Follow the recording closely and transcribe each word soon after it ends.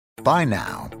By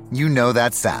now, you know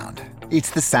that sound. It's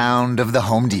the sound of the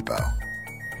Home Depot.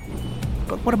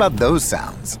 But what about those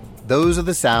sounds? Those are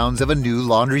the sounds of a new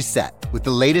laundry set with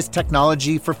the latest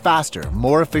technology for faster,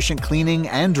 more efficient cleaning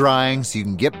and drying so you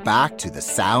can get back to the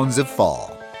sounds of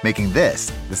fall. Making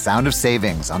this the sound of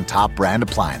savings on top brand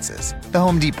appliances. The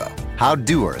Home Depot. How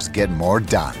doers get more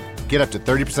done. Get up to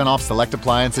 30% off select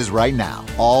appliances right now.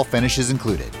 All finishes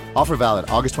included. Offer valid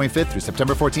August 25th through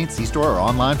September 14th. See store or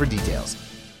online for details.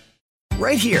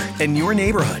 Right here in your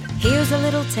neighborhood. Here's a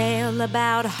little tale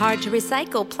about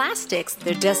hard-to-recycle plastics.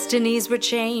 Their destinies were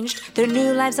changed. Their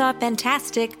new lives are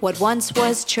fantastic. What once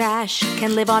was trash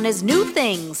can live on as new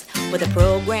things with a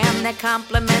program that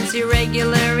complements your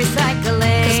regular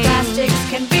recycling. 'Cause plastics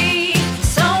can be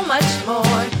so much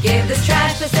more. Give this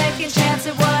trash the second chance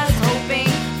it was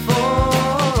hoping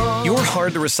for. Your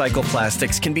hard-to-recycle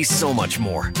plastics can be so much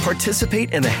more.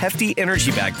 Participate in the Hefty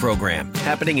Energy Bag program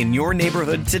happening in your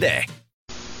neighborhood today.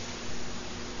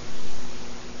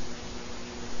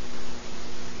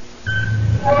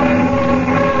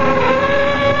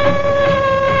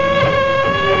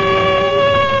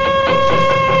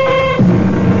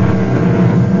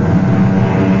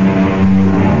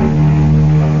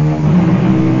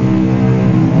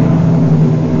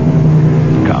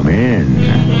 Come in.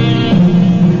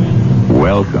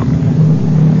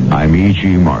 Welcome. I'm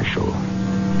E.G. Marshall.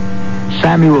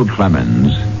 Samuel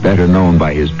Clemens, better known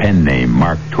by his pen name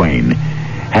Mark Twain,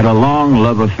 had a long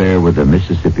love affair with the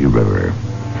Mississippi River.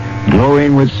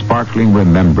 Glowing with sparkling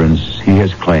remembrance, he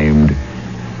has claimed,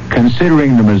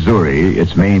 considering the Missouri,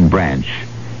 its main branch,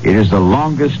 it is the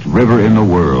longest river in the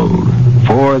world,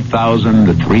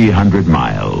 4,300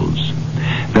 miles.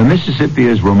 The Mississippi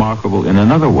is remarkable in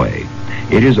another way.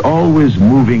 It is always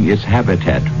moving its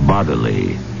habitat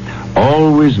bodily,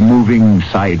 always moving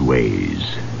sideways.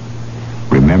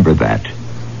 Remember that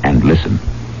and listen.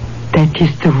 That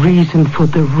is the reason for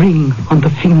the ring on the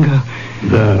finger.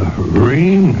 The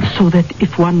ring? So that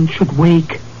if one should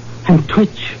wake and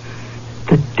twitch,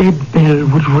 the dead bell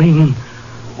would ring.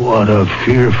 What a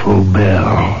fearful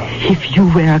bell. If you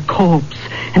were a corpse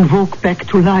and woke back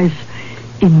to life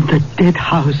in the dead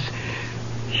house,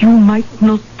 you might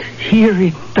not hear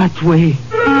it that way.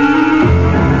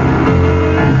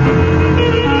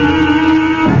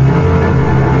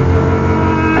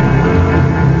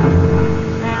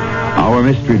 Our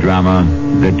mystery drama,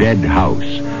 The Dead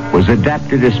House, was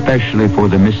adapted especially for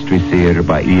the Mystery Theater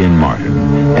by Ian Martin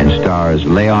and stars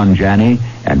Leon Janney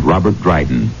and Robert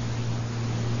Dryden.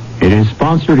 It is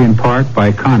sponsored in part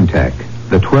by Contact,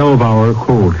 the 12-hour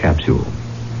cold capsule.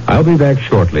 I'll be back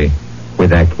shortly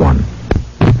with Act One.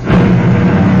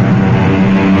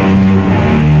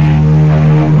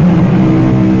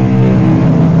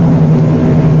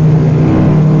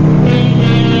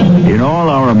 In all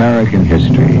our American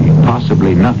history,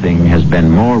 possibly nothing has been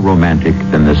more romantic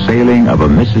than the sailing of a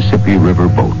Mississippi River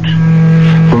boat.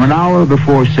 From an hour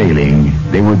before sailing,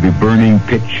 they would be burning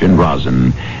pitch and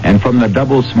rosin, and from the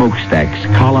double smokestacks,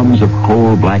 columns of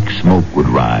coal black smoke would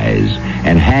rise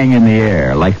and hang in the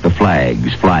air like the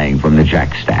flags flying from the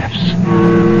jackstaffs.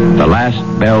 The last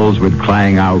bells would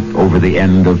clang out over the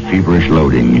end of feverish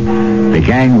loading. The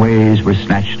gangways were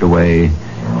snatched away.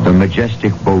 The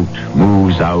majestic boat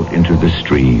moves out into the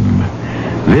stream.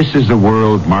 This is the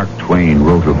world Mark Twain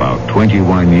wrote about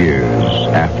 21 years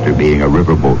after being a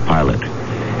riverboat pilot.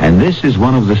 And this is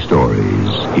one of the stories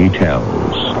he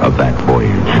tells of that voyage.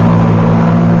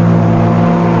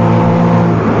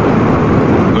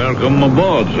 Welcome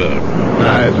aboard, sir.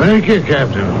 I thank you,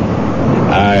 Captain.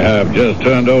 I have just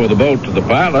turned over the boat to the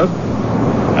pilot.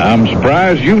 I'm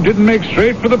surprised you didn't make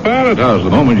straight for the pilot house the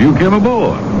moment you came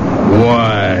aboard.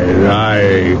 Why,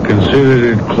 I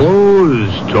considered it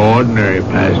closed to ordinary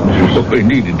passengers. Oh,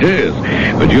 indeed it is.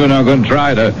 But you're not going to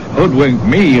try to hoodwink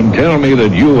me and tell me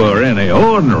that you are any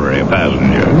ordinary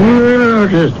passenger. Well,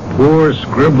 just a poor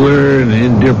scribbler and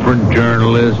indifferent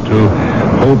journalist who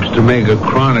hopes to make a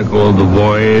chronicle of the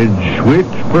voyage, which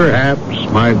perhaps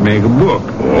might make a book.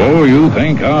 Oh, you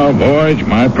think our voyage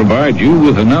might provide you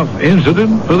with enough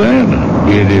incident for that?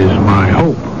 It is my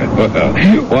hope. Well,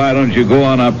 why don't you go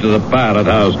on up to the pilot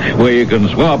house where you can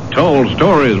swap tall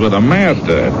stories with a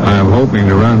master? I'm hoping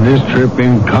to run this trip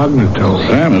incognito.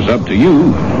 Sam, it's up to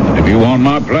you. If you want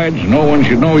my pledge, no one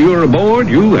should know you're aboard,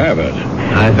 you have it.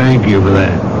 I thank you for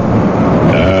that.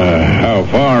 How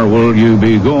far will you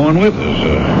be going with us?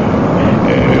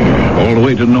 All the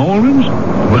way to New Orleans?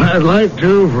 Well, I'd like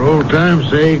to, for old time's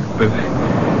sake, but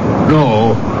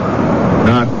no,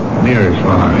 not near as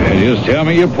far. Just tell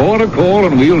me your port of call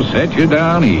and we'll set you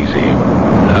down easy.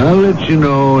 I'll let you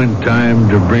know in time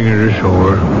to bring her to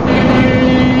shore.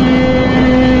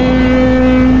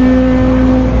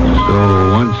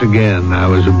 again, I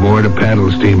was aboard a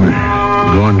paddle steamer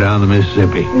going down the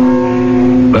Mississippi.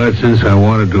 But since I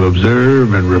wanted to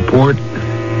observe and report,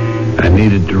 I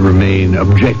needed to remain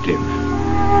objective.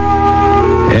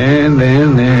 And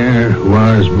then there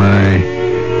was my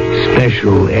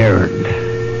special errand.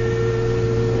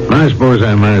 I suppose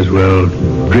I might as well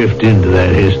drift into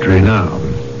that history now.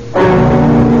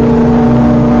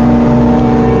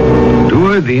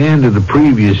 Toward the end of the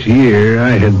previous year,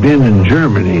 I had been in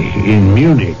Germany, in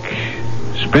Munich,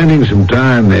 spending some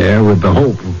time there with the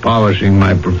hope of polishing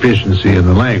my proficiency in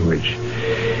the language.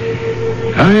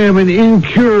 I am an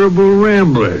incurable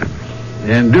rambler,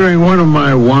 and during one of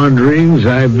my wanderings,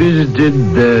 I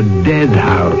visited the Dead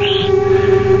House,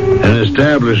 an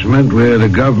establishment where the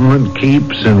government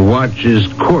keeps and watches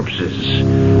corpses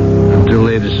until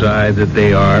they decide that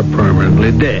they are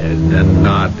permanently dead and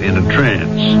not in a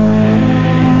trance.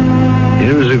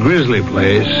 It was a grisly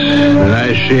place that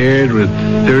I shared with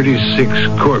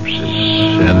 36 corpses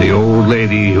and the old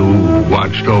lady who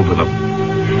watched over them.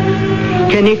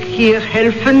 Kann ich hier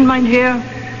helfen, mein Herr?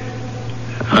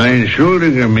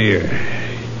 Entschuldige mir.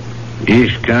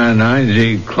 Ich kann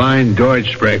einzig klein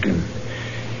Deutsch sprechen.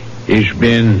 Ich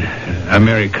bin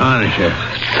Amerikanischer.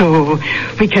 So,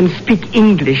 we can speak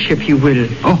English if you will.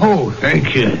 Oh,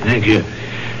 thank you.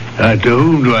 To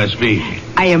whom do I speak?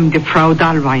 I am the Frau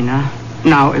Dahlweiner,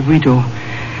 now a widow.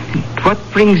 What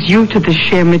brings you to the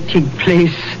Schermetig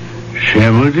place?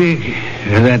 Schermetig?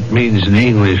 That means in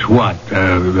English what?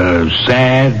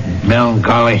 Sad,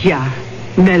 melancholy? Yeah,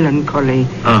 melancholy.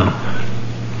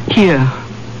 Here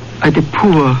are the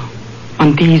poor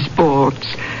on these boards.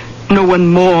 No one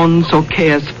mourns or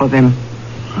cares for them.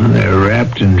 They're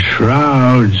wrapped in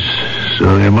shrouds,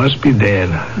 so they must be dead.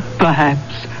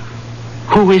 Perhaps.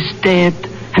 Who is dead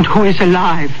and who is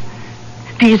alive?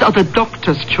 These are the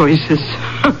doctor's choices.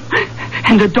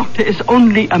 And the doctor is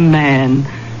only a man.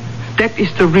 That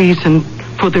is the reason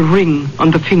for the ring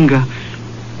on the finger.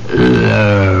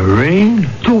 The ring?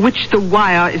 To which the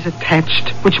wire is attached,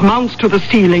 which mounts to the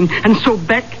ceiling, and so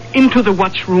back into the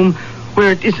watchroom,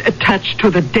 where it is attached to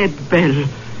the dead bell.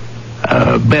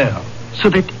 Bell? So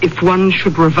that if one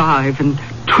should revive and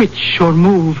twitch or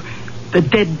move, the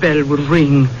dead bell will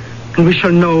ring, and we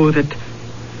shall know that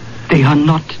they are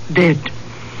not dead.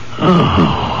 Oh,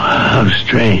 how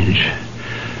strange.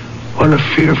 What a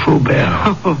fearful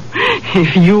bell. Oh,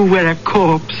 if you were a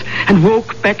corpse and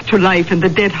woke back to life in the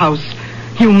dead house,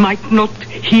 you might not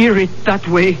hear it that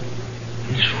way.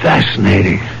 It's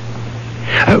fascinating.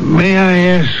 May I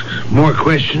ask more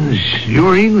questions?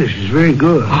 Your English is very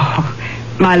good. Oh,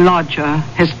 my lodger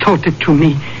has taught it to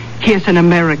me. He is an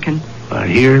American.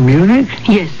 Here in Munich?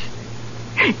 Yes.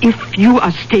 If you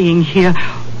are staying here,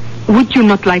 would you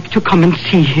not like to come and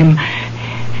see him?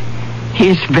 He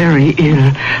is very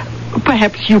ill.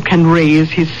 Perhaps you can raise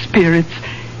his spirits.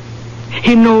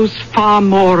 He knows far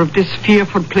more of this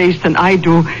fearful place than I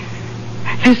do.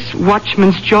 This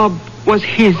watchman's job was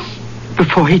his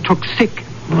before he took sick.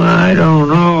 Well, I don't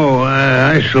know.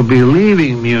 I shall be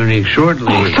leaving Munich shortly.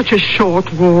 Oh, such a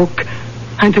short walk.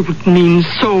 And it would mean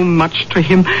so much to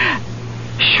him.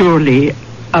 Surely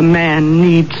a man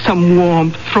needs some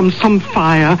warmth from some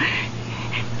fire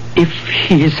if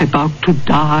he is about to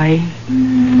die.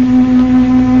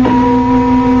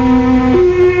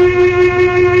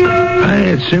 I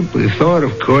had simply thought,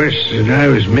 of course, that I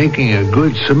was making a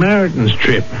good Samaritan's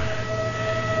trip.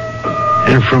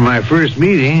 And from my first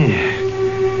meeting,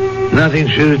 nothing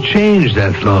should have changed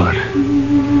that thought.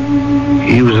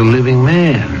 He was a living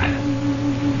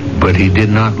man, but he did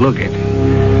not look it.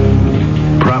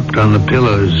 Propped on the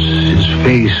pillows, his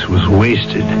face was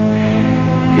wasted.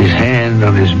 His hand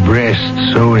on his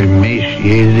breast, so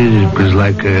emaciated, it was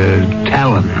like a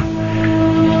talon.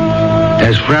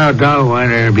 As Frau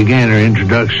Dahlweiner began her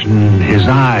introduction, his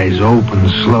eyes opened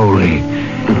slowly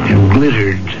and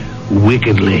glittered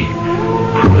wickedly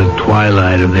from the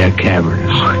twilight of their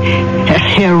caverns.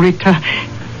 Herr Ritter,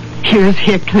 here is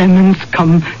Herr Clemens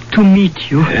come to meet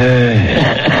you.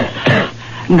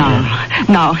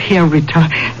 Now, Herr Ritter,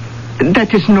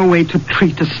 that is no way to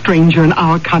treat a stranger in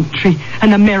our country,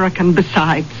 an American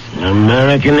besides.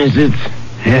 American, is it?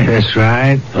 Yeah, that's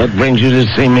right. What brings you to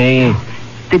see me?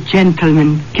 The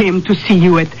gentleman came to see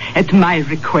you at my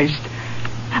request.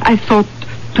 I thought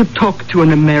to talk to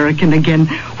an American again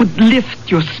would lift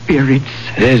your spirits.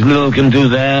 There's little can do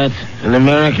that. An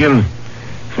American?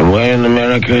 From where in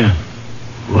America?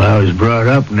 Well, I was brought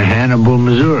up in Hannibal,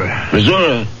 Missouri.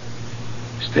 Missouri?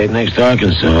 State next to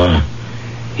Arkansas.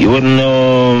 You wouldn't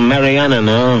know Mariana,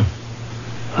 no?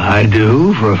 I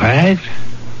do, for a fact.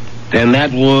 Then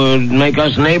that would make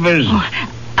us neighbors? Oh,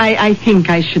 I think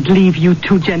I should leave you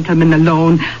two gentlemen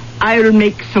alone. I'll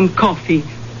make some coffee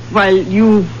while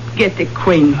you get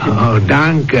acquainted. Oh,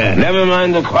 danke. Never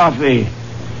mind the coffee.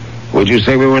 Would you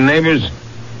say we were neighbors?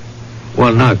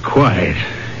 Well, not quite.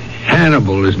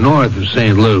 Hannibal is north of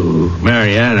St. Lou,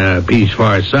 Mariana a piece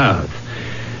far south.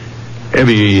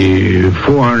 Every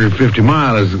 450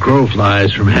 miles as the crow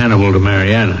flies from Hannibal to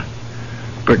Mariana.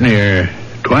 Pretty near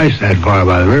twice that far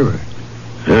by the river.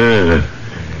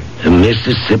 The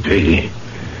Mississippi.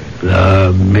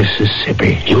 The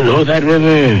Mississippi. You know that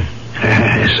river?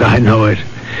 Yes, I know it.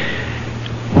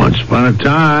 Once upon a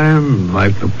time,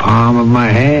 like the palm of my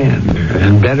hand,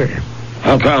 and better.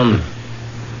 How come?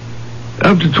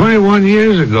 Up to 21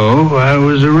 years ago, I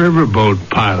was a riverboat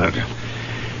pilot.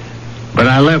 But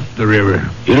I left the river.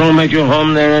 You don't make your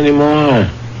home there anymore?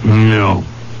 No.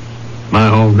 My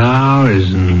home now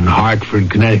is in Hartford,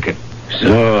 Connecticut.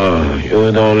 So,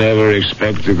 you don't ever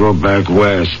expect to go back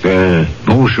west, eh?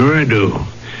 Oh, sure I do.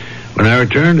 When I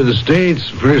return to the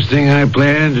States, the first thing I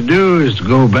plan to do is to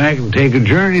go back and take a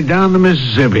journey down the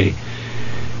Mississippi.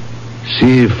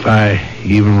 See if I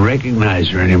even recognize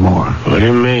her anymore. What do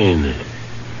you mean?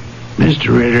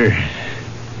 Mr. Ritter,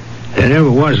 there never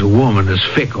was a woman as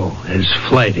fickle, as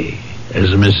flighty as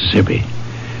the Mississippi.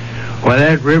 Why,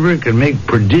 that river can make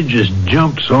prodigious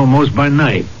jumps almost by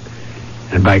night.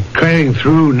 And by cutting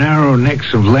through narrow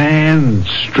necks of land,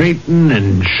 straighten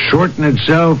and shorten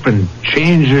itself and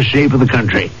change the shape of the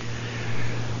country.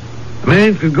 A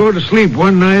man could go to sleep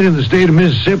one night in the state of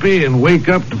Mississippi and wake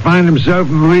up to find himself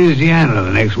in Louisiana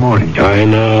the next morning. I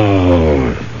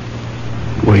know.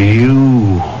 Well,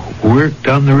 you worked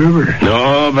on the river?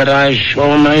 No, but I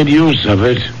sure made use of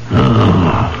it.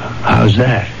 Oh, how's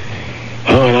that?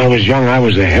 Oh, when I was young, I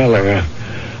was a heller, a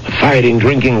fighting,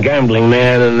 drinking, gambling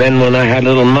man, and then when I had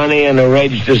little money and a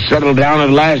rage to settle down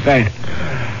at last,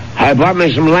 I bought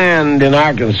me some land in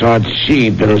Arkansas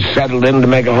cheap and settled in to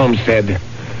make a homestead.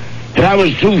 But I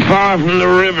was too far from the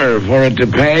river for it to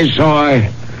pay, so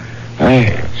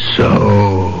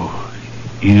So,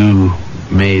 you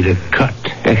made a cut.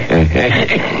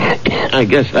 I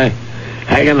guess I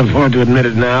can afford to admit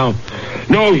it now.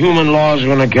 No human law's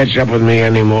going to catch up with me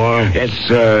anymore. It's,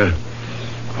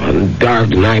 one dark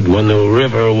night when the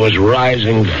river was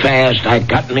rising fast, I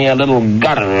cut me a little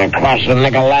gutter across a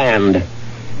neck of land.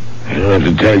 I don't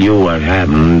have to tell you what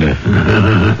happened.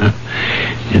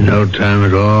 In no time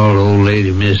at all, old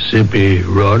lady Mississippi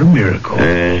wrought a miracle.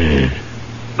 The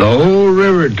whole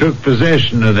river took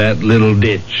possession of that little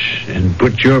ditch and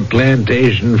put your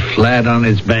plantation flat on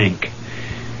its bank,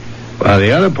 while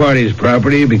the other party's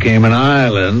property became an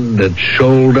island that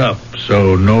shoaled up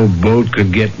so no boat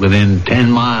could get within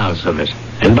 10 miles of it.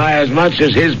 And by as much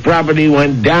as his property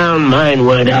went down, mine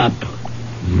went up.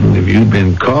 If you'd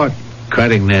been caught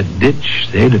cutting that ditch,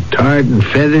 they'd have tarred and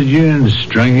feathered you and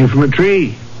strung you from a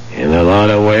tree. In a lot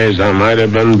of ways, I might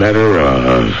have been better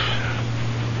off.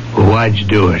 Well, why'd you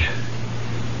do it?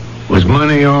 Was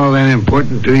money all that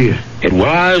important to you? It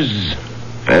was,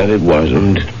 and it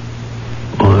wasn't.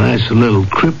 Oh, that's a little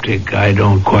cryptic. I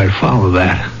don't quite follow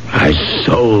that. I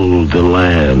sold the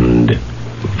land.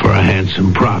 For a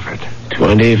handsome profit.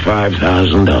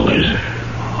 $25,000.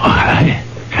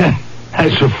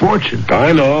 That's a fortune.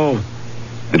 I know.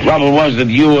 The trouble was that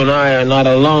you and I are not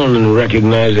alone in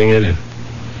recognizing it.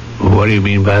 What do you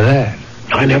mean by that?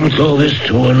 I never told this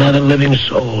to another living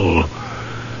soul.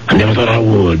 I never thought I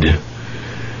would.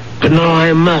 But now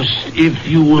I must, if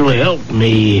you will help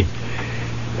me.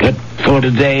 But for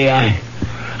today,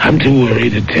 I'm too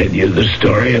worried to tell you the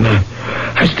story, and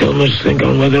I still must think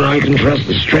on whether I can trust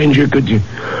the stranger. Could you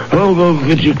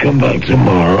come back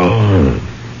tomorrow?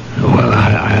 Well,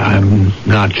 I'm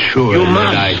not sure. You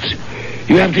must.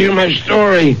 You have to hear my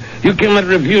story. You cannot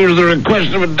refuse the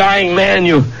request of a dying man.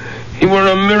 You were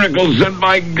a miracle sent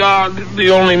by God,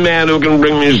 the only man who can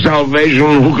bring me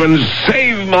salvation, who can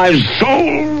save my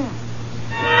soul.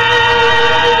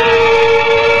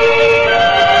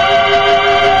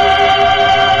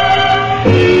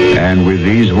 And with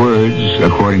these words,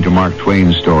 according to Mark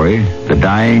Twain's story, the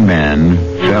dying man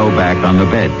fell back on the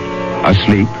bed,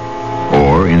 asleep,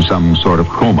 or in some sort of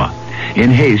coma. In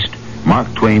haste,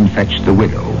 Mark Twain fetched the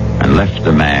widow and left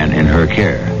the man in her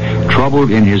care,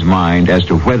 troubled in his mind as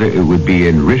to whether it would be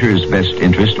in Ritter's best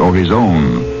interest or his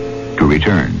own to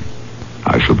return.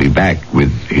 I shall be back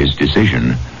with his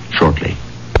decision shortly.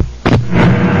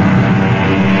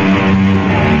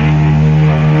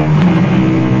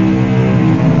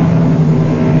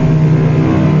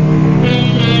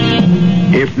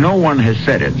 If no one has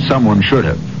said it, someone should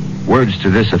have. Words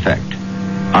to this effect: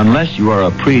 unless you are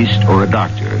a priest or a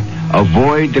doctor,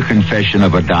 avoid the confession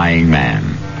of a dying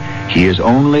man. he is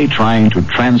only trying to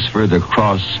transfer the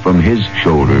cross from his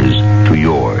shoulders to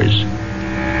yours.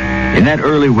 In that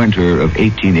early winter of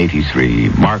 1883,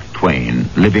 Mark Twain,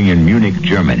 living in Munich,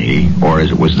 Germany, or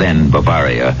as it was then,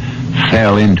 Bavaria,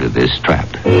 fell into this trap.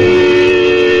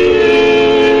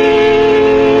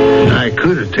 I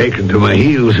could have taken to my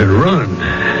heels and run.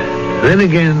 Then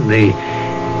again, the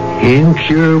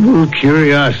incurable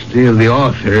curiosity of the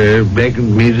author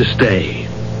beckoned me to stay.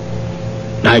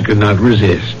 I could not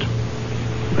resist.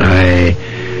 I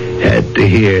had to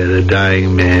hear the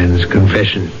dying man's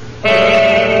confession. I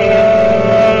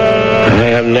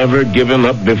have never given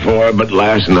up before, but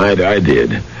last night I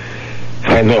did.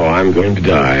 I know I'm going to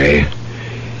die.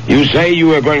 You say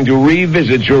you are going to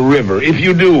revisit your river. If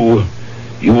you do,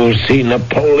 you will see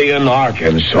Napoleon,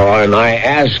 Arkansas, and I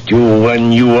ask you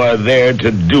when you are there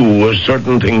to do a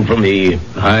certain thing for me.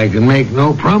 I can make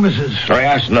no promises. I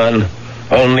ask none,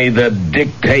 only the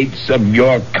dictates of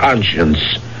your conscience.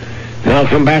 Now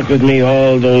come back with me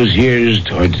all those years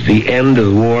towards the end of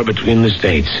the war between the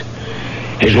states.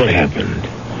 Here's what happened.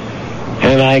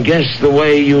 And I guess the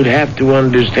way you'd have to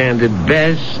understand it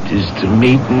best is to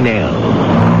meet Nell.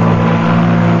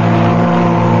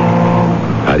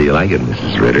 How do you like it,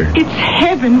 Mrs. Ritter? It's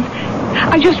heaven.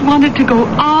 I just wanted to go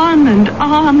on and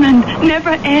never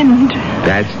end.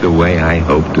 That's the way I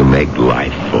hope to make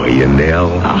life for you,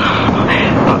 Nell.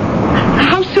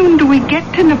 How soon do we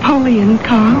get to Napoleon,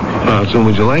 Carl? How soon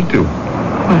would you like to?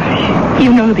 Well,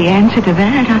 you know the answer to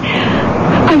that.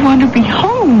 I want to be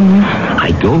home.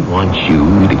 I don't want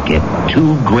you to get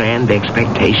too grand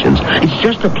expectations. It's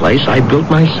just a place I built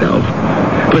myself.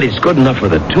 But it's good enough for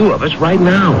the two of us right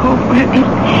now. Oh, well,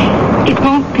 it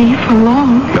won't be for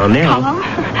long. Now, Nell, Carl?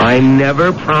 I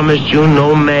never promised you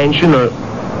no mansion or...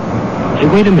 Hey,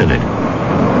 wait a minute.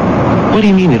 What do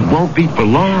you mean it won't be for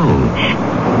long?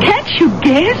 Can't you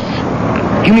guess?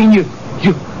 You mean you're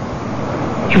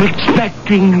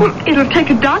expecting... Well, it'll take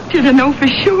a doctor to know for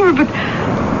sure, but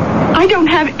I don't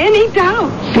have any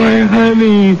doubts. Why,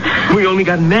 honey, we only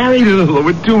got married a little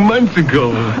over 2 months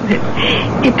ago.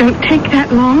 It don't take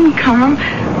that long, Carl,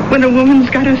 when a woman's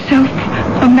got herself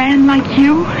a man like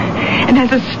you and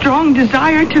has a strong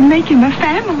desire to make him a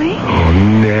family. Oh,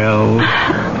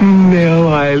 Nell,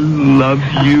 I love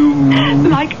you.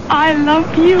 Like I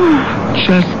love you.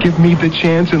 Just give me the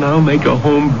chance and I'll make a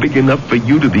home big enough for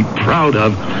you to be proud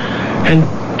of. And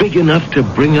big enough to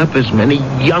bring up as many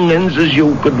young'uns as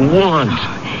you could want.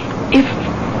 If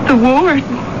the war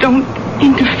don't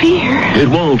interfere. It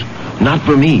won't. Not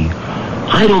for me.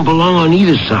 I don't belong on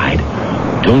either side.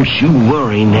 Don't you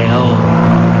worry, Nell.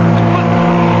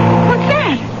 What's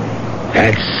that?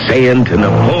 That's saying to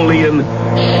Napoleon,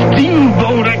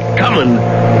 steamboat a-comin'.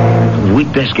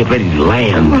 We'd best get ready to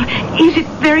land. Well, is it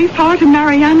very far to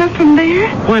Mariana from there?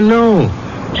 Why, no.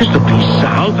 Just a piece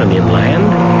south and inland.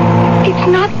 It's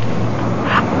not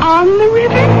on the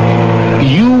river?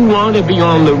 You want to be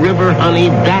on the river, honey,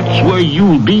 that's where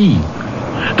you'll be.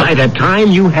 By the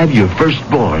time you have your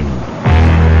firstborn.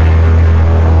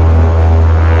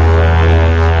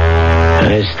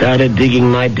 I started digging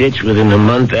my ditch within a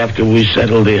month after we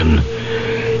settled in.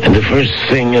 And the first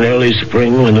thing in early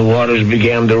spring, when the waters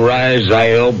began to rise,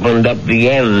 I opened up the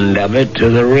end of it to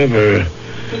the river.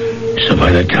 So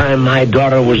by the time my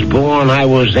daughter was born, I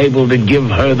was able to give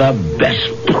her the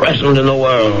best present in the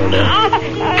world. Carl!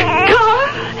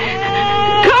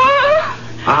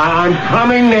 I'm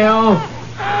coming, Nell.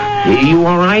 You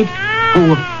all right?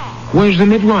 Where's the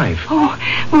midwife? Oh,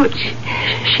 well,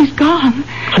 she's gone.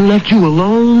 I left you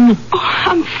alone? Oh,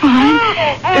 I'm fine.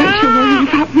 Don't you worry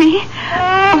about me.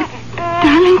 Oh,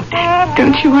 darling,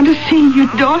 don't you want to see your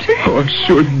daughter? Oh, I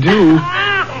sure do.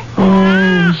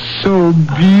 Oh, so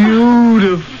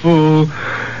beautiful.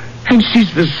 And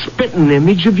she's the spitting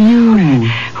image of you.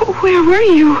 Where were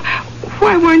you?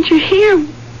 Why weren't you here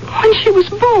when she was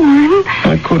born?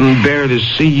 I couldn't bear to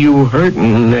see you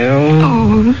hurting, Nell.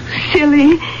 Oh,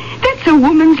 silly. That's a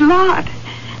woman's lot.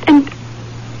 And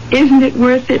isn't it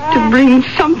worth it to bring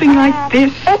something like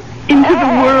this into the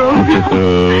world?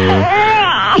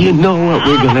 You know what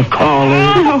we're going to call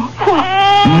her? No, what?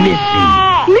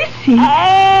 Missy. Missy?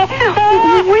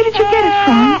 Where did you get it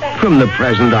from? From the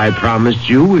present I promised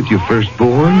you with your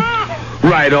firstborn.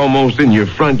 Right almost in your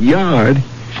front yard.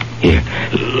 Here,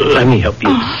 let me help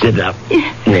you sit up.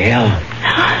 Nell,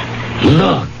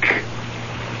 look.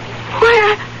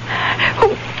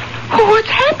 What's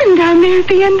happened down there at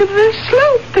the end of the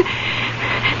slope?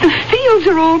 The fields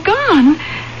are all gone.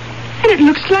 And it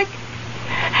looks like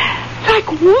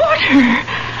water.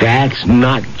 That's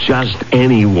not just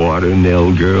any water,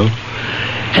 Nell girl.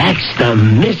 That's the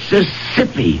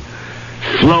Mississippi.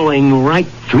 flowing right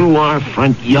through our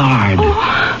front yard.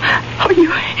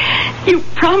 You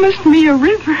promised me a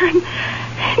river, and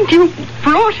you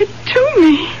brought it to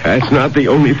me. That's not the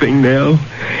only thing, Nell.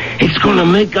 It's going to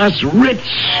make us rich.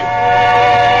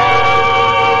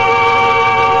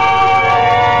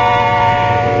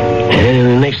 And in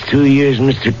the next 2 years,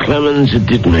 Mr. Clemens, it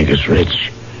did make us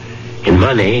rich. In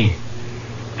money,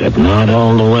 but not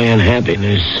all the way in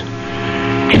happiness.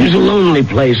 It was a lonely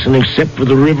place, and except for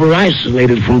the river,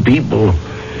 isolated from people.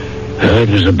 It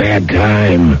was a bad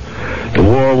time. The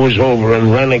war was over,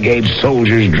 and renegade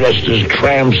soldiers dressed as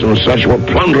tramps and such were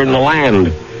plundering the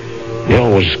land.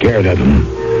 Nell was scared of them.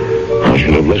 I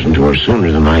should have listened to her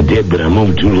sooner than I did, but I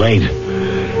moved too late.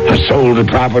 I sold the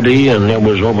property, and there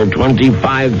was over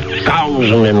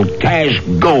 $25,000 in cash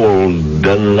gold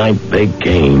the night they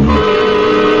came.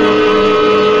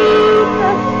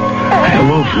 I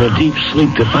awoke from a deep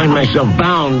sleep to find myself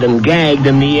bound and gagged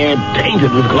and the air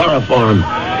tainted with chloroform.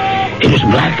 It was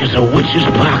black as a witch's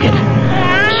pocket.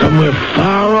 Somewhere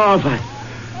far off, I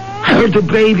heard the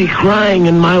baby crying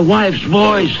in my wife's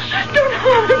voice. Don't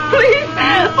harm him, please.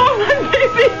 Oh, my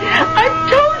baby. I've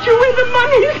told you where the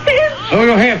money's hid. So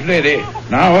you have, lady.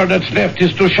 Now all that's left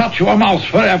is to shut your mouth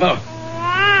forever.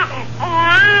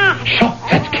 Shut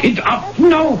that kid up.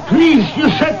 No, please, you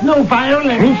said no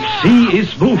violence. Group C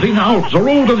is moving out. The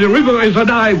road of the river is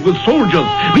alive with soldiers.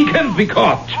 We can't be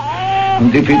caught.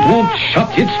 And if it won't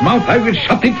shut its mouth, I will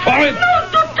shut it for it. No,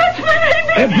 don't touch my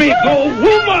baby. Let me go,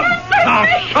 woman. Now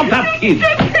shut that kid.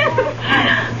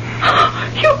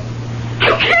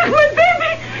 You killed my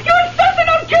baby. You assassin,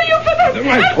 I'll kill you for this.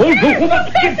 I told you, woman,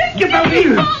 get out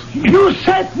here. You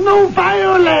said no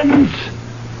violence.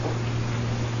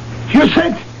 You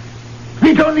said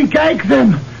we'd only gag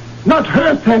them, not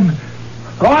hurt them.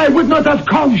 Or I would not have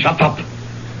come. Shut up.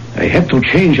 I had to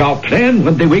change our plan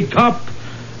when they waked up.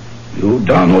 You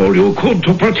done all you could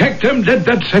to protect them. Let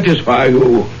that satisfy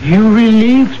you. You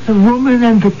relieved the woman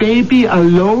and the baby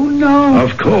alone now?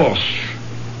 Of course.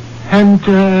 And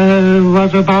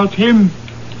what about him?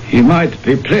 He might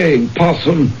be playing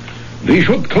possum. We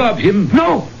should club him.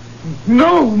 No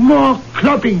more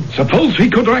clubbing. Suppose he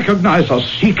could recognize us.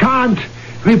 He can't.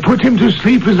 We put him to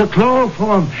sleep with a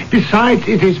chloroform. Besides,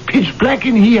 it is pitch black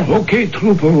in here. Okay,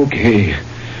 trooper, okay.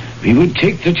 We will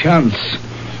take the chance.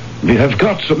 We have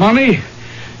got the money,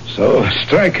 so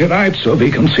strike a light so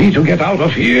we can see to get out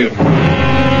of here. I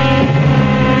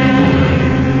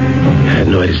had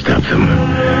no way to stop them.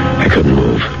 I couldn't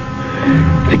move.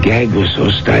 The gag was so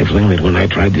stifling that when I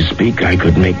tried to speak, I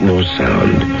could make no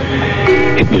sound.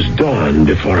 It was dawn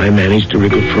before I managed to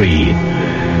wriggle free.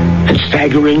 And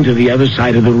staggering to the other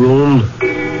side of the room,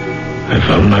 I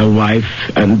found my wife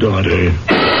and daughter.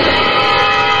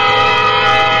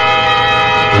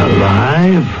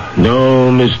 Alive? No,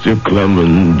 Mr.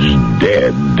 Clemens,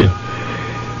 dead.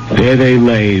 There they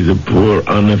lay, the poor,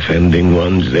 unoffending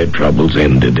ones, their troubles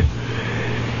ended,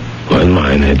 while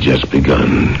mine had just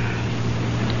begun.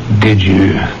 Did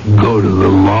you go to the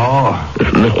law?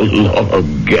 No law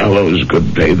gallows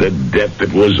could pay the debt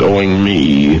that was owing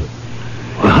me.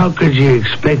 Well, how could you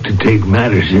expect to take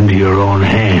matters into your own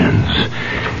hands?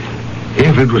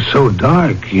 If it was so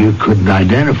dark, you couldn't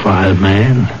identify the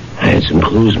man. I had some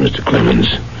clues, Mr. Clemens.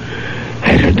 I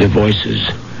had heard their voices.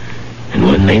 And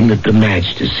when they lit the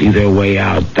match to see their way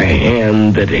out, the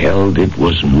hand that held it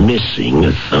was missing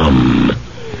a thumb.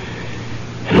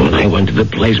 And when I went to the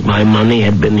place my money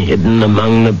had been hidden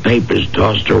among the papers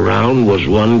tossed around was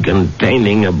one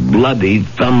containing a bloody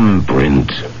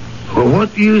thumbprint. Well,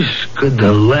 what use could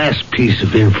the last piece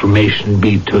of information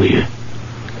be to you?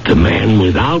 The man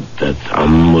without the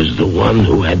thumb was the one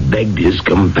who had begged his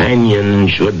companion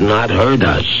should not hurt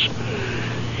us.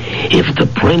 If the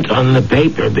print on the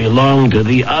paper belonged to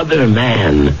the other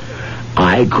man,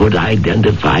 I could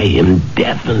identify him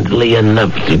definitely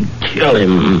enough to kill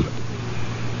him.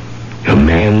 A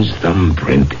man's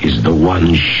thumbprint is the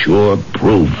one sure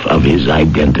proof of his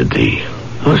identity.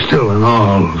 Well, still in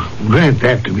all, grant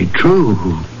that to be true.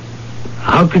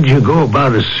 How could you go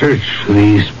about a search for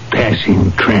these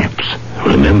passing tramps?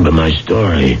 Remember my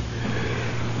story.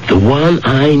 The one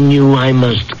I knew I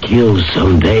must kill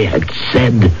someday had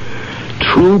said,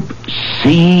 Troop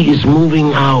C is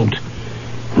moving out.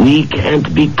 We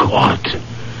can't be caught.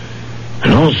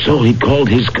 And also he called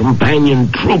his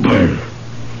companion Trooper.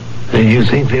 Then you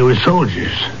think they were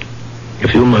soldiers? A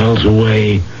few miles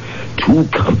away, 2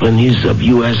 companies of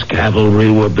U.S.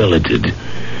 cavalry were billeted.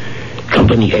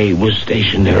 Company A was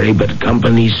stationary, but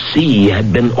Company C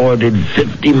had been ordered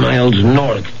 50 miles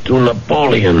north to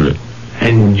Napoleon.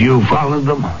 And you followed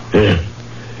them?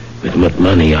 With what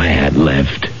money I had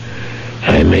left.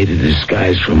 I made a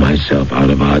disguise for myself out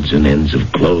of odds and ends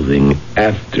of clothing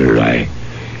after I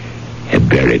had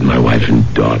buried my wife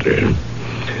and daughter.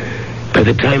 By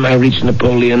the time I reached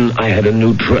Napoleon, I had a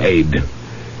new trade.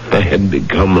 I had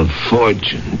become a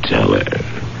fortune teller.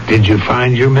 Did you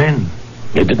find your men?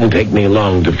 It didn't take me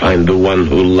long to find the one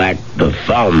who lacked the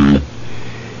thumb.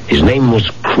 His name was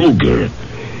Kruger.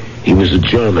 He was a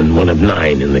German, one of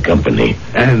 9 in the company.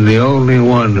 And the only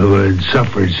one who had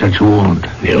suffered such a wound?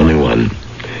 The only one.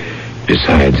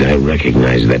 Besides, I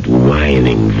recognized that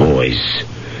whining voice.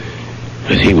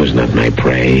 But he was not my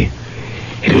prey.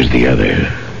 It was the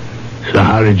other. So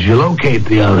how did you locate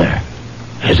the other?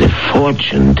 As a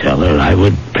fortune teller, I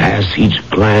would pass each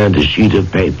client a sheet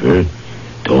of paper,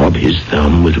 daub his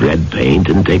thumb with red paint,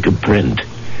 and take a print.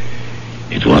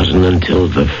 It wasn't until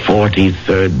the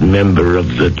 43rd member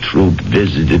of the troupe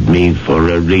visited me for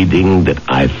a reading that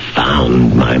I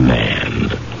found my man.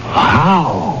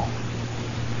 How?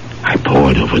 I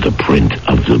pored over the print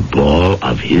of the ball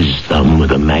of his thumb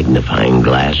with a magnifying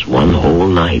glass one whole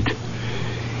night.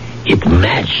 It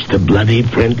matched the bloody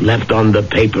print left on the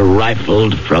paper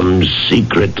rifled from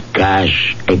secret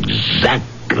cache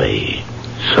exactly.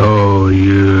 So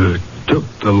you took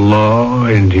the law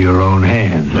into your own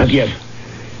hands? Not yet.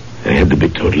 I had to be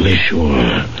totally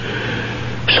sure.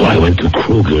 So I went to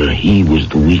Kruger. He was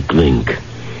the weak link.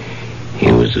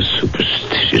 He was a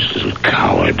superstitious little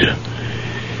coward.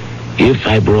 If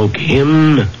I broke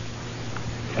him,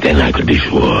 then I could be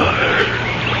sure.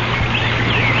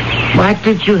 What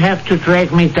did you have to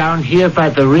drag me down here by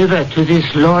the river to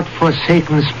this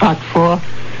Lord-forsaken spot for?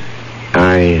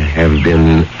 I have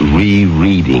been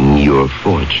rereading your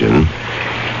fortune,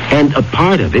 and a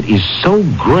part of it is so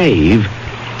grave,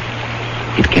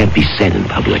 it can't be said in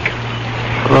public.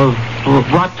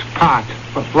 What part?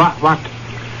 What?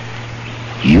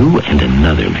 You and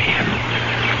another man,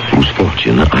 whose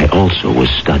fortune I also was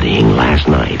studying last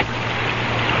night,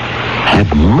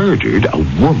 have murdered a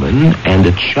woman and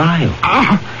a child.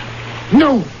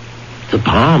 No. The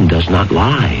palm does not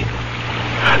lie.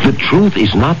 The truth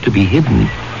is not to be hidden.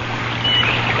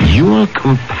 Your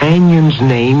companion's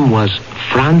name was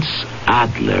Franz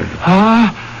Adler.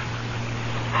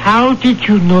 How did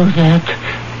you know that?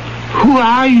 Who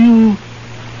are you?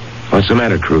 What's the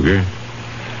matter, Kruger?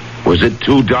 Was it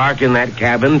too dark in that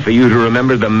cabin for you to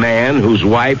remember the man whose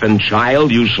wife and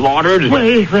child you slaughtered? Well,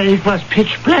 it was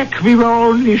pitch black. We were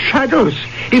only shadows.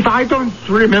 If I don't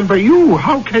remember you,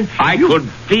 how can I could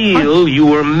feel you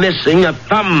were missing a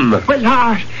thumb. Well,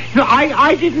 no,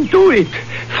 I didn't do it.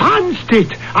 Franz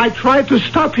did. I tried to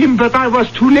stop him, but I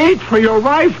was too late for your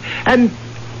wife and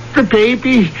the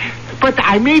baby. But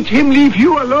I made him leave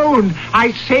you alone.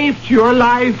 I saved your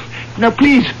life. Now,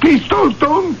 please,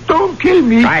 don't kill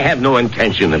me. I have no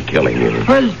intention of killing you.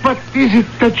 Well, but is it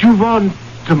that you want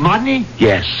the money?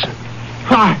 Yes.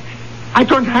 I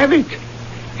don't have it.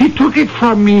 He took it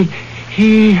from me.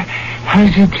 He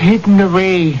has it hidden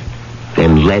away.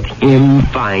 Then let him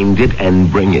find it and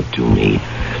bring it to me.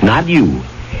 Not you.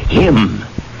 Him.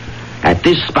 At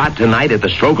this spot tonight at the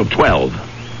stroke of 12.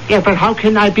 Yeah, but how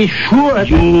can I be sure?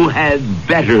 You had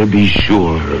better be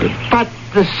sure. But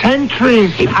the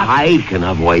sentries... If I can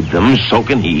avoid them, so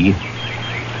can he.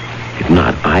 If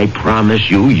not, I promise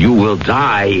you, you will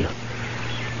die.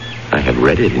 I have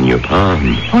read it in your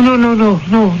palm. Oh,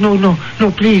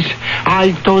 no, please.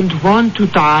 I don't want to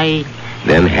die.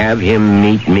 Then have him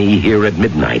meet me here at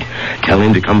midnight. Tell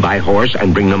him to come by horse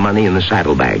and bring the money in the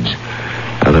saddlebags.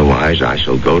 Otherwise, I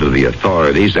shall go to the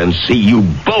authorities and see you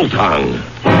both hung.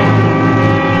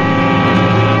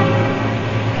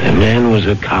 The man was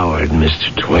a coward,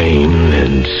 Mr. Twain,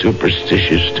 and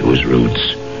superstitious to his roots.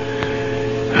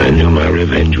 I knew my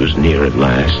revenge was near at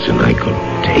last, and I could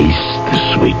taste the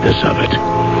sweetness of it.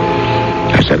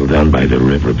 I settled down by the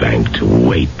riverbank to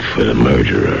wait for the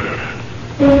murderer.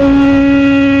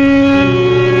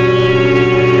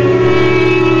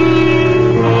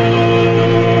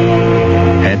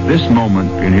 At this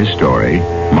moment in his story,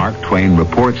 Mark Twain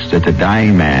reports that the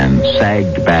dying man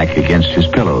sagged back against his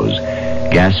pillows,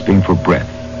 gasping for breath,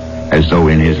 as though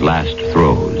in his last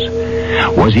throes.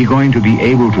 Was he going to be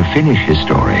able to finish his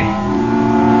story?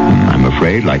 I'm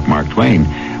afraid, like Mark Twain,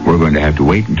 we're going to have to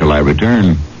wait until I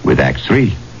return with Act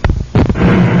 3.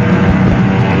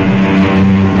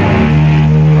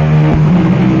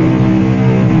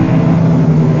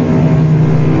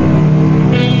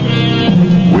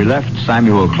 We left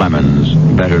Samuel Clemens,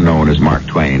 better known as Mark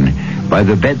Twain, by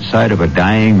the bedside of a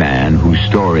dying man whose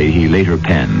story he later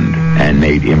penned and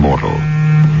made immortal.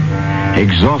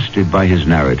 Exhausted by his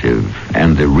narrative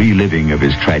and the reliving of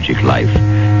his tragic life,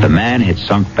 the man had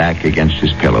sunk back against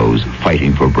his pillows,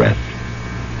 fighting for breath.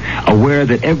 Aware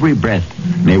that every breath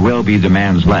may well be the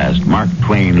man's last, Mark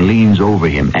Twain leans over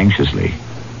him anxiously.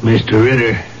 Mr.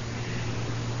 Ritter.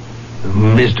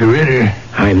 Mr. Ritter.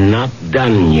 I'm not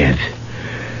done yet.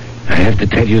 I have to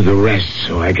tell you the rest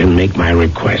so I can make my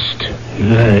request.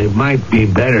 It might be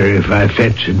better if I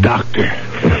fetch a doctor.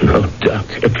 No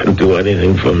doctor can do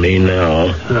anything for me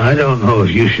now. I don't know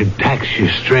if you should tax your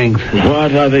strength.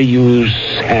 What other use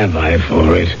have I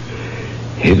for it?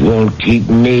 It won't keep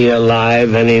me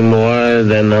alive any more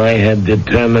than I had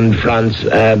determined Franz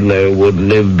Adler would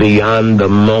live beyond the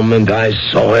moment I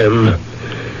saw him.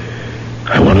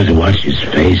 I wanted to watch his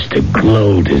face to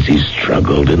gloat as he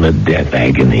struggled in the death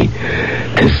agony,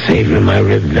 to savor my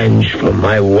revenge for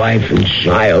my wife and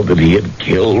child that he had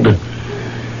killed.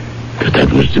 But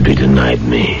that was to be denied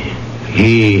me.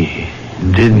 He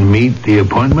didn't meet the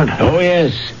appointment? Oh,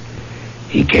 yes.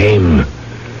 He came.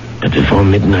 But before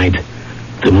midnight,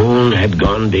 the moon had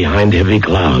gone behind heavy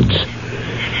clouds,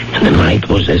 and the night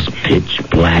was as pitch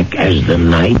black as the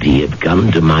night he had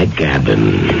come to my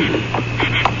cabin.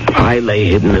 I lay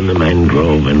hidden in the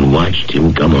mangrove and watched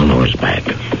him come on horseback.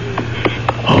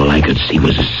 All I could see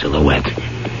was a silhouette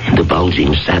and the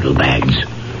bulging saddlebags.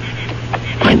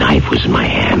 My knife was in my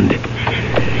hand.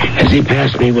 As he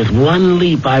passed me with one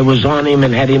leap, I was on him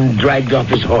and had him dragged off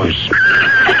his horse.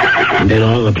 And then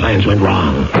all the plans went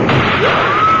wrong.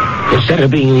 Instead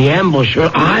of being the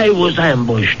ambusher, I was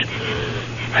ambushed.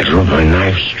 I drove my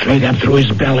knife straight up through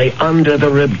his belly, under the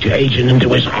rib cage, and into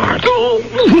his heart.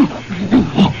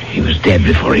 He was dead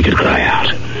before he could cry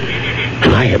out.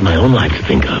 And I had my own life to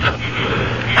think of.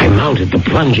 I mounted the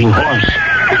plunging horse.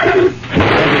 And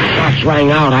as the shots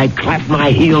rang out, I clapped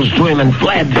my heels to him and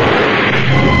fled.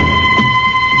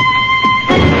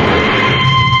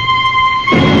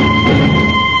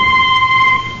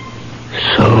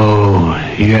 So,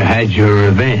 you had your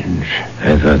revenge?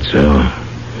 I thought so.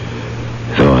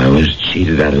 Though I was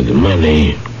cheated out of the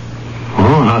money.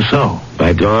 Oh, how so?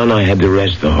 By dawn, I had to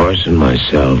rest the horse and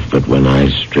myself, but when I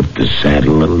stripped the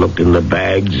saddle and looked in the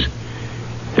bags,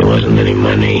 there wasn't any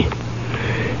money.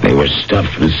 They were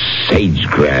stuffed with sage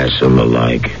grass and the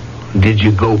like. Did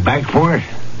you go back for it?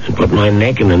 And put my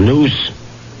neck in a noose?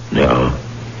 No.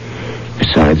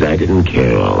 Besides, I didn't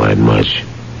care all that much.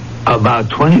 About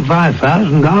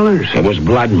 $25,000? It was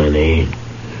blood money.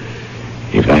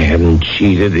 If I hadn't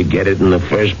cheated to get it in the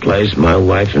first place, my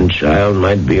wife and child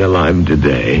might be alive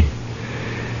today.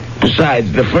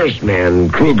 Besides, the first man,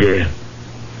 Kruger,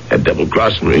 had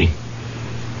double-crossed me.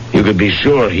 You could be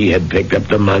sure he had picked up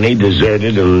the money,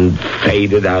 deserted, and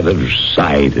faded out of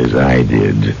sight as I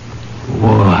did.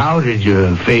 Well, how did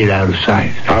you fade out of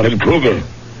sight? How did Kruger?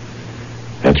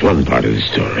 That's one part of the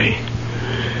story.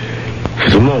 For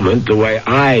the moment, the way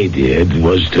I did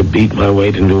was to beat my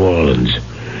way to New Orleans.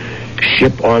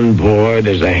 Ship on board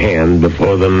as a hand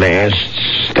before the mast,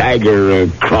 stagger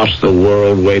across the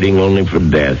world waiting only for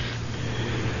death.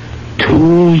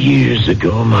 2 years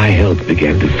ago, my health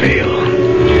began to fail.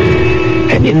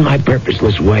 And in my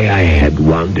purposeless way, I had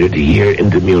wandered here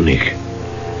into Munich.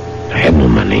 I had no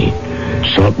money,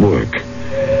 sought work,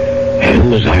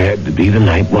 and was hired to be the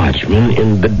night watchman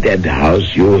in the dead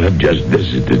house you have just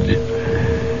visited.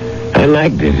 I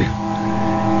liked it.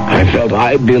 I felt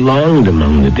I belonged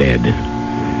among the dead.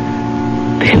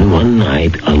 Then one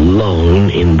night, alone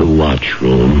in the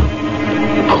watchroom,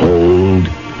 cold,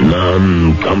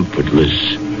 numb,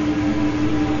 comfortless,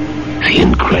 the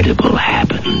incredible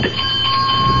happened.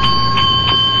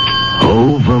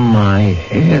 Over my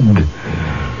head,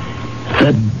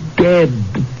 the dead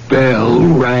bell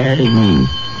rang.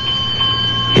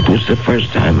 It was the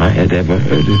first time I had ever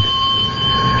heard it.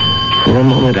 For a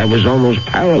moment, I was almost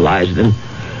paralyzed, and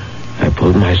I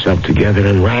pulled myself together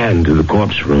and ran to the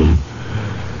corpse room.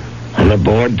 On a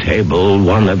board table,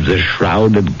 one of the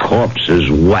shrouded corpses,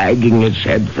 wagging its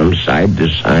head from side to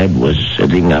side, was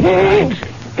sitting upright.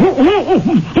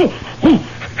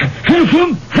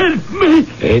 Heaven, help me!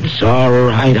 It's all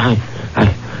right.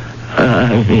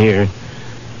 I'm here.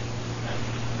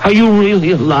 Are you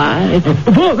really alive?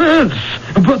 What else?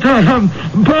 But I am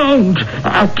bound.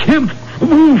 I can't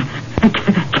move. I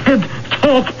can't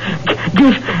talk.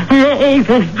 Get me out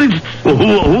of this.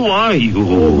 Who are you?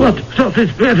 What does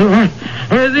it matter?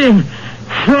 I name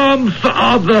Franz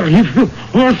Adler, if you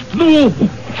must know.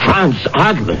 Franz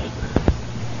Adler?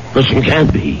 But you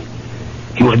can't be.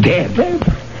 You are dead.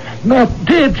 Not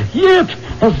dead yet,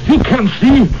 as you can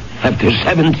see. After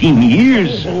 17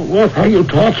 years. What are you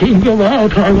talking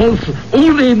about? I was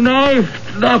only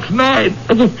knifed last night.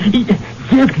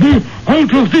 Get me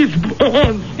out of this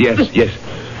barn. Yes.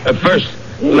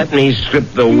 Let me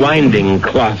strip the winding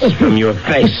cloths from your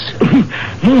face.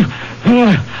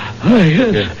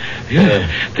 Yes,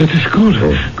 that is good.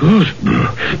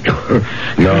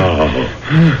 No.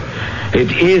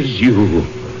 It is you.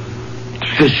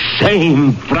 The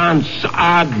same Franz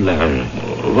Adler.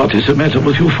 What is the matter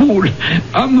with you, fool?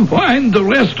 Unwind the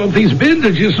rest of these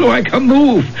bandages so I can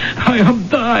move. I am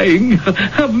dying.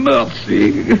 Have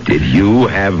mercy. Did you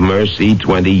have mercy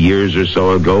 20 years or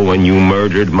so ago when you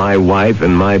murdered my wife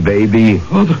and my baby?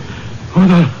 What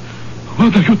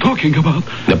are you talking about?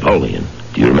 Napoleon.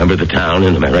 Do you remember the town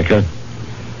in America?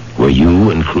 Where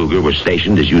you and Kruger were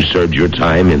stationed as you served your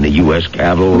time in the U.S.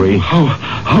 cavalry?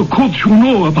 How could you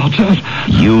know about that?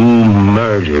 You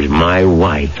murdered my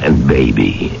wife and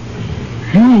baby.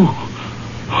 You?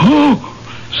 Oh,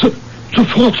 the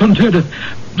fourth lieutenant,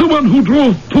 the one who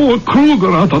drove poor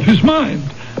Kruger out of his mind.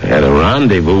 I had a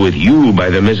rendezvous with you by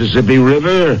the Mississippi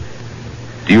River.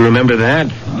 Do you remember that?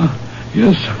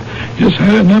 Yes,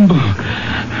 I remember.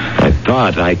 I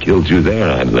thought I killed you there,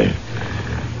 Adler.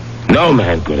 No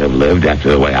man could have lived after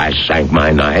the way I sank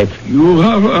my knife. You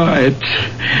are right.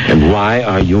 And why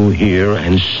are you here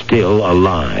and still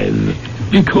alive?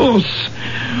 Because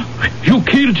you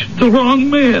killed the wrong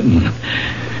man.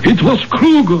 It was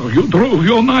Kruger you drove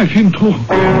your knife into.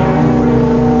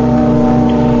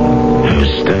 I was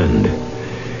stunned.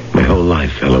 My whole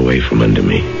life fell away from under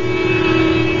me.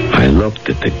 I looked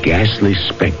at the ghastly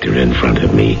specter in front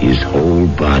of me, his whole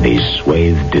body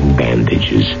swathed in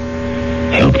bandages.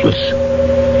 Helpless.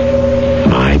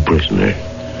 My prisoner.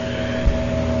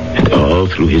 And all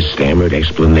through his stammered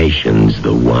explanations,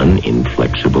 the one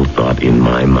inflexible thought in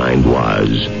my mind was,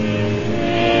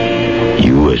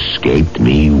 you escaped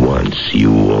me once,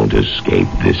 you won't escape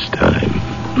this time.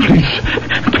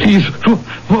 Please,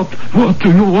 what do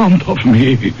you want of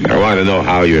me? I want to know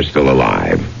how you're still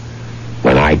alive.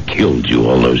 When I killed you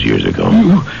all those years ago.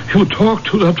 You talked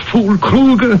to that fool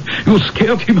Kruger. You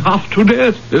scared him half to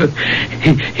death.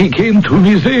 He came to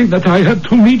me saying that I had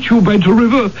to meet you by the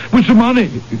river with the money.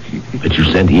 But you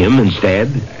sent him instead?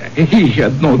 He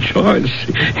had no choice.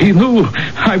 He knew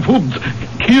I would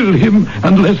kill him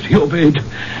unless he obeyed.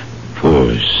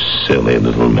 Poor silly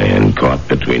little man caught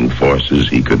between forces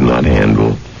he could not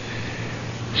handle.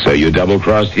 So you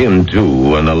double-crossed him,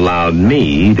 too, and allowed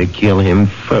me to kill him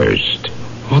first.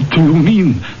 What do you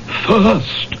mean,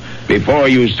 first? Before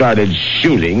you started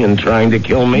shooting and trying to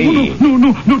kill me.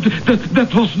 No,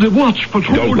 that was the watch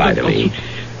patrol. Don't lie to me.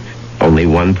 Only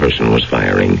one person was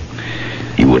firing.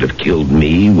 You would have killed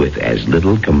me with as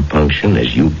little compunction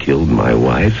as you killed my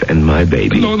wife and my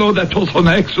baby. No, that was an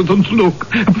accident. Look,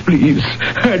 please,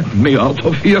 help me out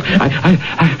of here.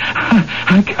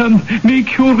 I can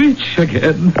make you rich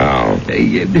again. How?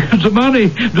 The money,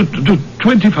 the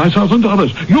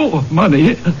 $25,000, your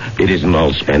money. It isn't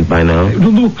all spent by now?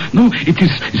 No, it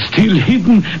is still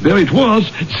hidden where it was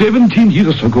 17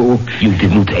 years ago. You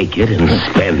didn't take it and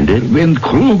spend it? When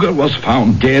Kruger was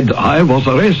found dead, I was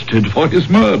arrested for his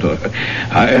murder.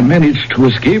 I managed to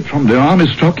escape from the army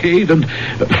stockade and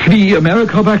flee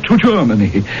America back to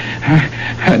Germany.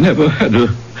 I never had a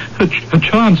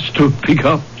chance to pick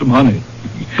up the money.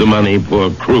 The money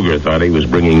poor Kruger thought he was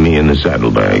bringing me in the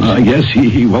saddlebags. Yes,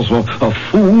 he was a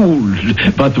fool.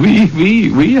 But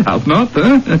we have not,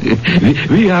 huh?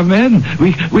 We are men.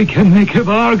 We can make a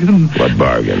bargain. What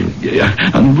bargain?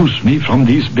 Unloose me from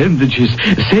these bandages.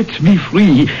 Set me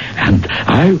free. And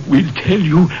I will tell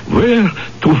you where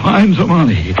to find the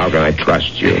money. How can I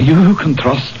trust you? You can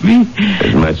trust me.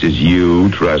 As much as you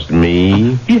trust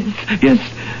me? Yes.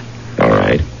 All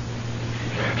right.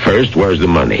 First, where's the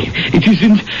money? It is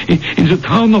in the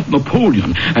town of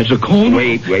Napoleon, at the corner...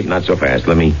 Wait, not so fast.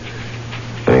 Let me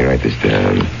write this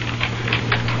down.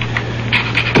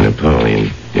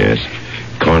 Napoleon, yes.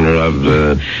 Corner of...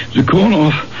 The corner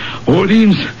of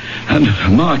Orleans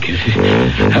and Market.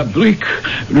 Mm-hmm. A brick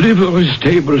livery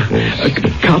stable.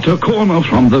 Cut a corner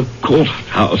from the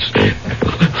courthouse.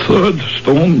 Third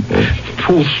stone,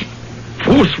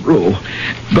 fourth row.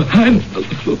 Behind the...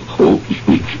 Oh,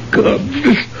 God,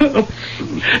 this hurts.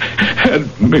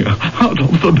 Help me out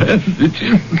of the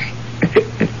bandages.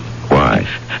 Why?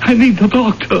 I need the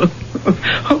doctor.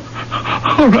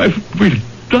 Or I will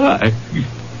die.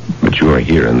 But you are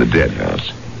here in the dead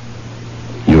house.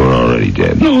 You are already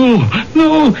dead. No,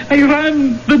 I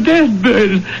ran the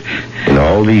deathbed. In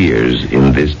all the years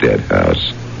in this dead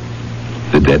house,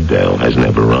 the dead bell has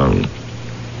never rung.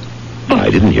 I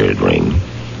didn't hear it ring.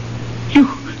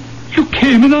 You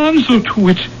came in answer to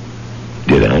it.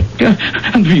 Did I? Yeah,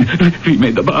 and we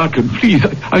made a bargain. Please,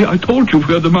 I told you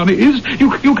where the money is.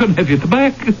 You can have it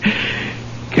back.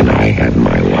 Can I have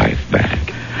my wife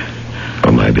back?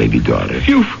 Or my baby daughter.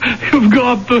 You've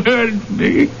got to hurt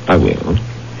me. I will.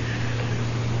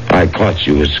 I caught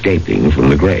you escaping from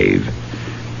the grave.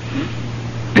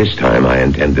 This time I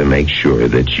intend to make sure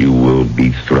that you will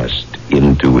be thrust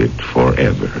into it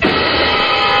forever.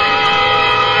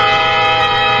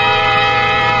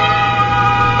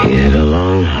 He had a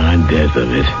long, hard death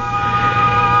of it.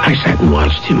 I sat and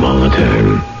watched him all the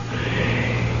time.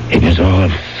 It was all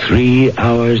of 3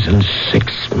 hours and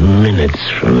 6 minutes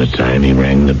from the time he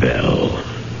rang the bell.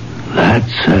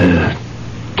 That's a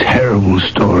terrible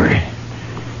story.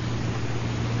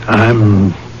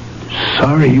 I'm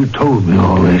sorry you told me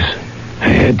all this. I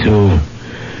had to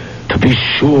be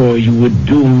sure you would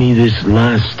do me this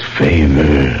last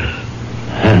favor.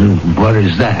 And what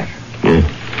is that?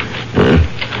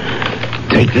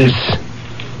 Take this,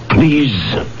 please.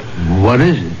 What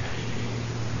is it?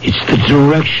 It's the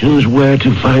directions where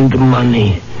to find the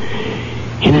money.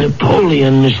 In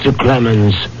Napoleon, Mr.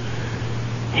 Clemens.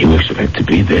 You expect to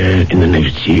be there in the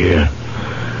next year.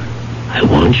 I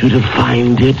want you to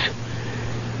find it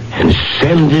and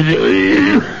send it.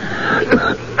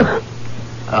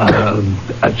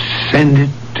 Send it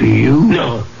to you?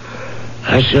 No.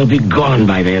 I shall be gone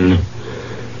by then.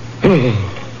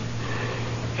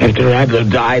 After Adler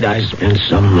died, I spent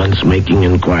some months making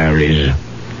inquiries.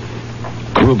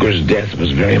 Kruger's death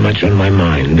was very much on my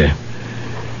mind.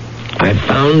 I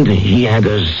found he had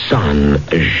a son,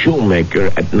 a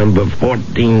shoemaker at number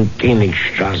 14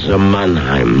 Königstrasse,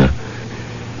 Mannheim.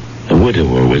 A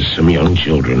widower with some young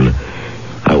children.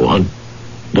 I want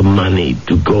the money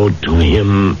to go to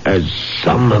him as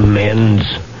some amends.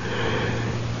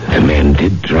 The man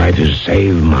did try to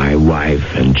save my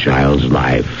wife and child's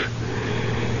life.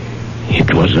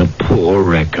 It was a poor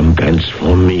recompense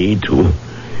for me to,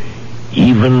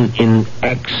 even in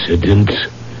accident,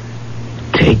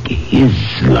 take his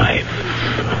life.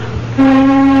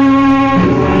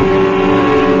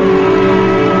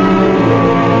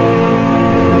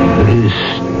 This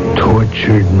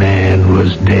tortured man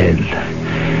was dead.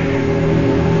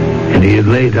 And he had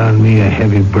laid on me a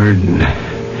heavy burden.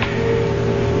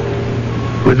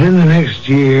 Within the next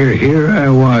year, here I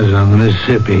was on the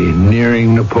Mississippi,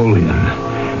 nearing Napoleon,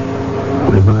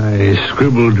 with my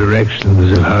scribbled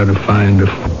directions of how to find a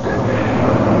foot.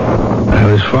 I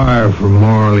was far from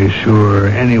morally sure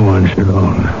anyone should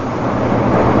own.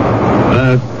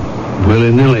 But,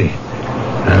 willy-nilly,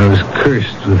 I was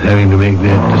cursed with having to make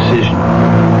that decision.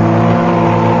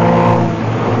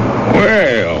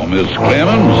 Well, Miss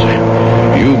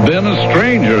Clemens, you've been a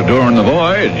stranger during the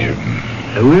voyage.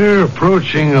 We're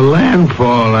approaching a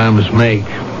landfall I must make.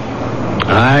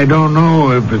 I don't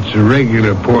know if it's a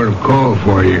regular port of call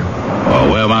for you. Well,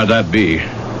 where might that be?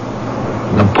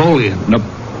 Napoleon.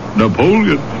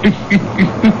 Napoleon?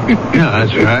 Yeah,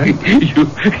 that's right.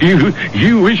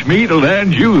 You wish me to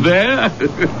land you there?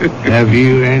 Have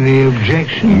you any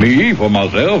objection? Me, for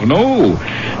myself, no.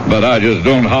 But I just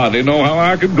don't hardly know how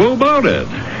I could go about it.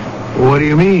 What do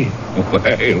you mean? Well,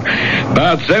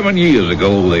 about 7 years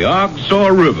ago, the Arkansas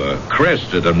River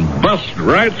crested and bust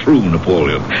right through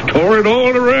Napoleon, tore it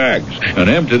all to rags, and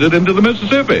emptied it into the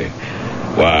Mississippi.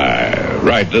 Why,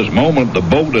 right this moment, the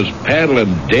boat is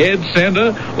paddling dead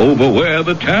center over where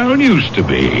the town used to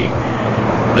be.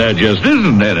 There just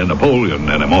isn't any Napoleon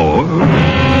anymore.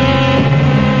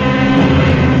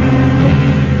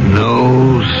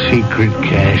 No secret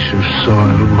cache of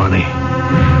soiled money.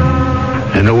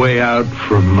 And a way out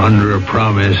from under a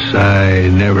promise I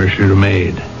never should have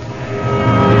made.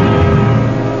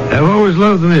 I've always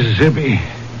loved the Mississippi,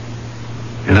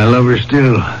 and I love her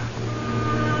still.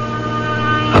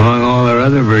 Among all her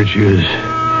other virtues,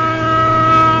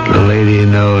 the lady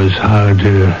knows how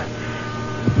to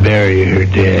bury her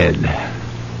dead.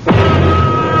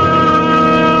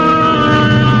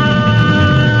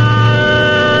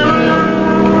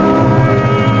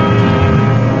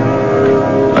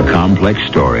 Complex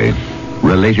story,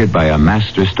 related by a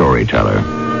master storyteller,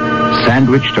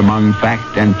 sandwiched among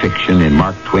fact and fiction in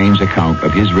Mark Twain's account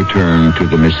of his return to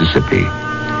the Mississippi.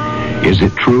 Is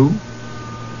it true?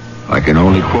 I can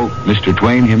only quote Mr.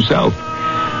 Twain himself.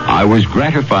 I was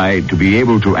gratified to be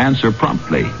able to answer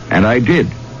promptly, and I did.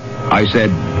 I said,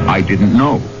 I didn't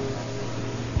know.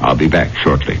 I'll be back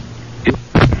shortly.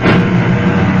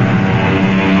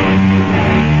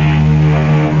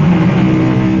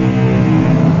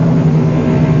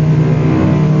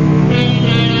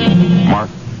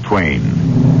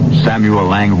 Samuel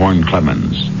Langhorne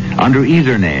Clemens. Under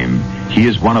either name, he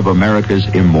is one of America's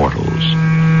immortals.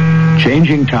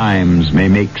 Changing times may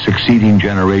make succeeding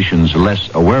generations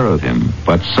less aware of him,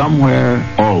 but somewhere,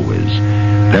 always,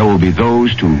 there will be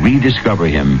those to rediscover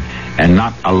him and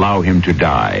not allow him to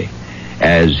die,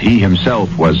 as he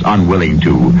himself was unwilling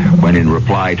to when, in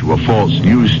reply to a false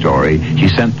news story, he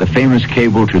sent the famous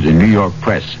cable to the New York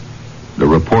press. The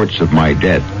reports of my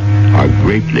death are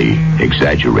greatly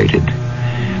exaggerated.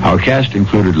 Our cast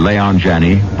included Leon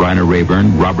Janney, Bryna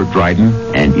Rayburn, Robert Dryden,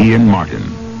 and Ian Martin.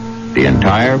 The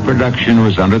entire production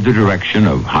was under the direction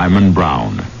of Hyman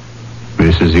Brown.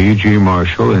 This is E.G.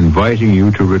 Marshall inviting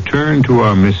you to return to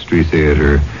our Mystery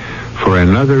Theater for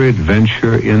another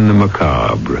adventure in the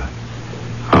macabre.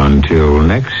 Until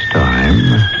next time,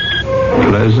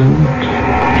 pleasant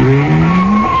dreams.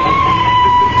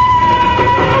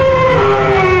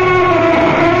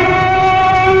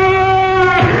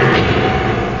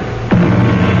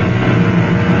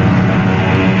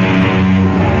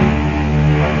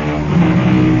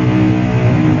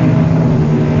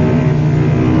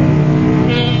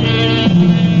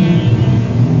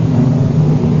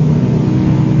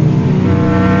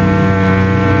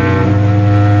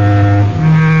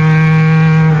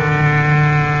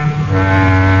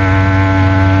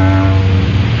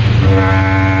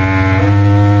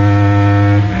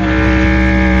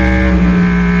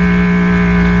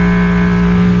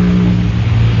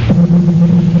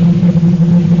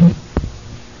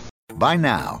 By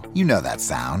now, you know that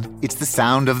sound. It's the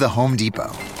sound of the Home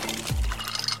Depot.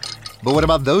 But what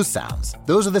about those sounds?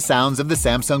 Those are the sounds of the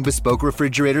Samsung Bespoke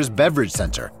Refrigerator's Beverage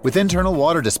Center with internal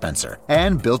water dispenser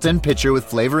and built-in pitcher with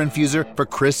flavor infuser for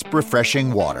crisp,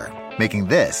 refreshing water. Making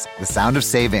this the sound of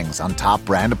savings on top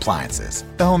brand appliances.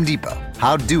 The Home Depot.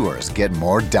 How doers get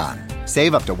more done.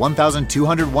 Save up to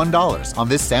 $1,201 on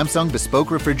this Samsung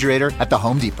Bespoke Refrigerator at the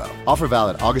Home Depot. Offer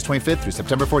valid August 25th through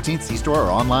September 14th. See store or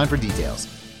online for details.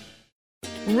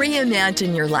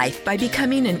 Reimagine your life by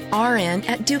becoming an RN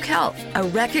at Duke Health, a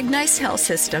recognized health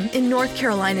system in North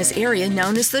Carolina's area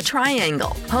known as the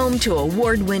Triangle, home to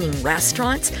award-winning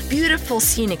restaurants, beautiful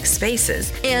scenic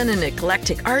spaces, and an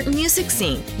eclectic art and music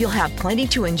scene. You'll have plenty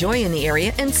to enjoy in the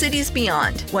area and cities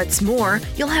beyond. What's more,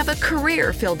 you'll have a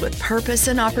career filled with purpose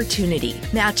and opportunity,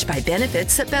 matched by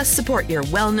benefits that best support your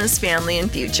wellness, family,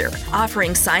 and future,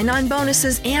 offering sign-on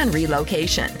bonuses and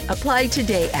relocation. Apply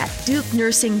today at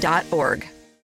dukenursing.org.